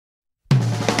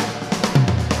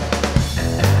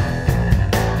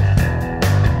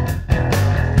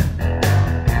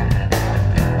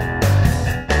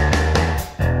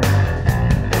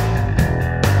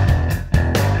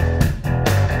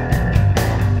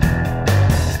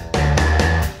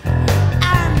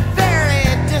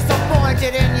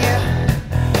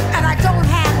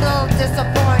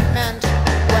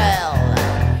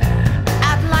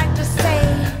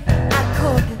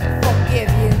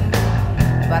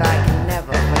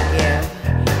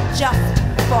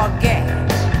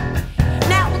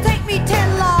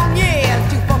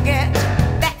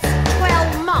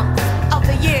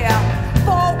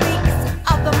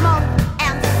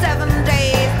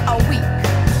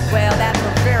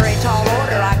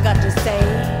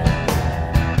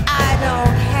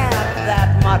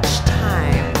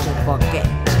forget.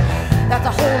 That's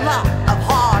a whole lot of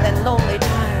hard and lonely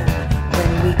time when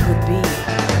we could be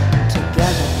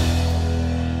together.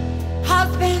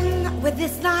 Husband, with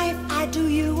this knife I do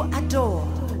you adore.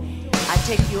 I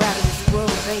take you out of this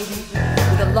world, baby,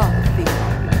 with a love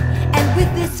feeling. And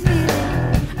with this feeling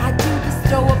I do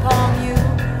bestow upon you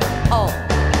all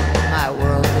my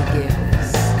worldly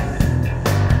gifts.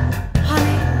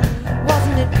 Honey,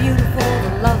 wasn't it beautiful,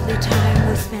 the lovely time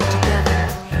we spent together?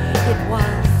 It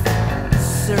was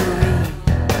serene.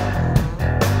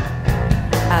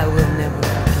 I will never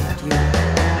forget you.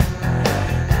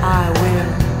 I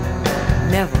will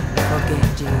never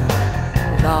forget you.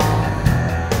 Long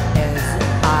as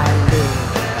I live.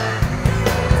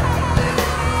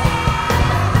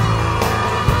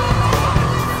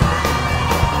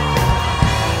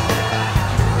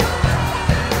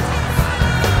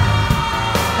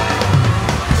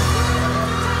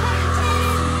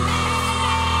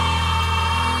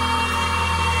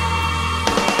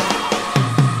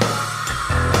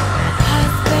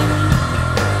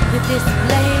 This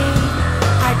blade,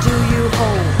 I do you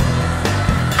hold.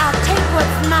 I'll take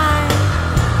what's mine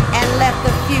and let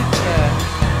the future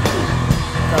keep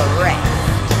the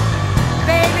rest.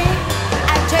 Baby,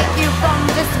 I take you from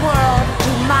this world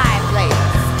to my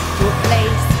place, to a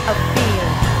place of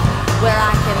feeling where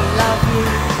I can love you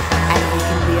and we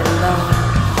can be alone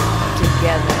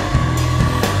together.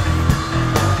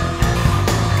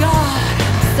 God,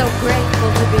 I'm so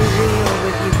grateful to be real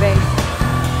with you, baby.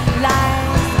 Life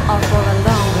or for a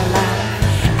longer life,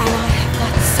 and I have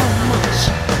got so much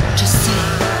to say.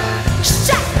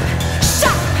 Shut!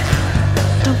 Shut!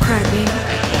 Don't cry, baby.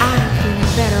 I'm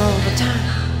feeling better all the time.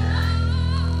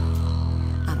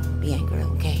 I don't be angry,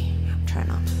 okay? I'm trying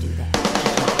not to do that.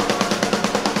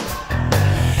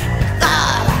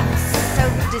 God, I'm so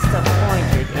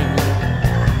disappointed in you.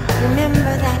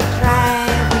 Remember that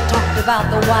drive we talked about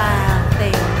the wild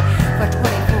thing for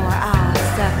 24 hours,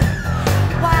 7?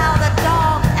 While the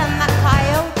dogs and the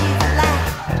coyotes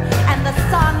laughed, and the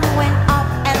sun went up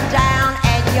and down,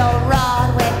 and your rod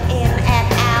went in and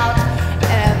out,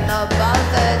 and the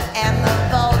buzzards and the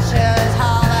vultures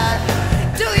hollered,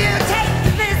 do you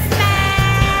take this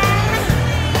man?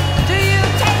 Do you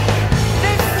take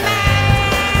this man?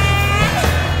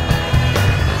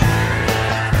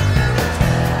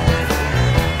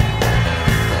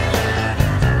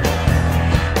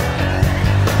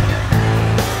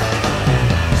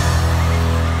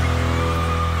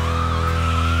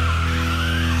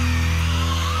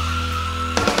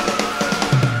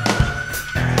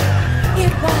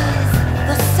 It was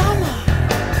the summer.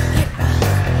 It was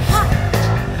hot,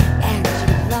 and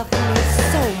you loved me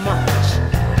so much.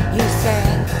 You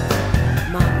said,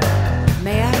 Mama,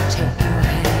 may I take your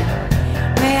hand?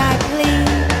 May I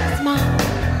please, Mom?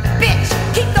 Bitch,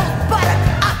 keep those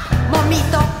buttocks up,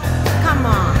 Momito. Come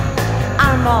on,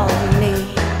 I'm all you need.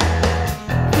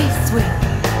 Be sweet.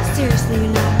 Seriously,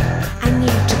 you know, I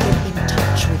need to get in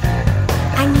touch with you.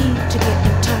 I need to get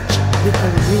in touch with the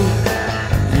real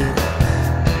you.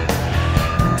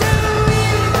 Do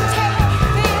you take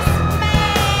this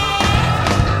man?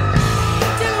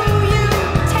 Do you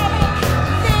take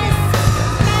this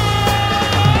man?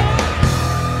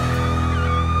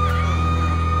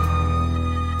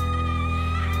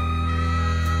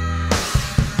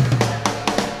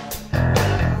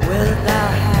 Wilt thou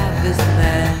have this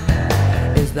man?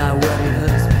 Is thy wedded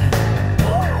husband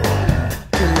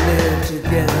to live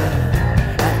together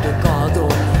after God's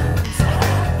ordinance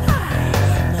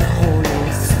in the holy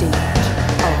state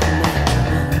of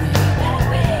matrimony,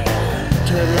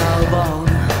 to love on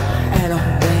and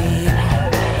obey,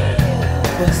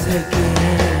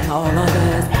 forsaking all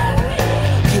others,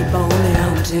 keep only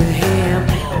unto him,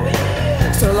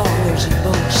 so long as you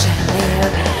both shall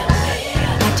live.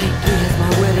 I take you as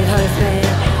my wedded husband,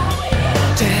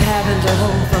 to heaven to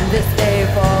home from this day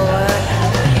forward,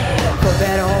 for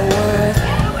better or worse,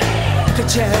 to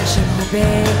cherish and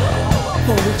obey,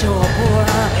 for rich or poor,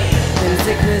 in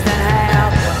sickness and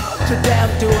health, to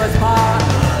death do us part,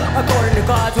 according to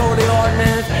God's holy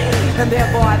ordinance, and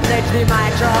therefore I pledge thee my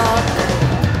troth,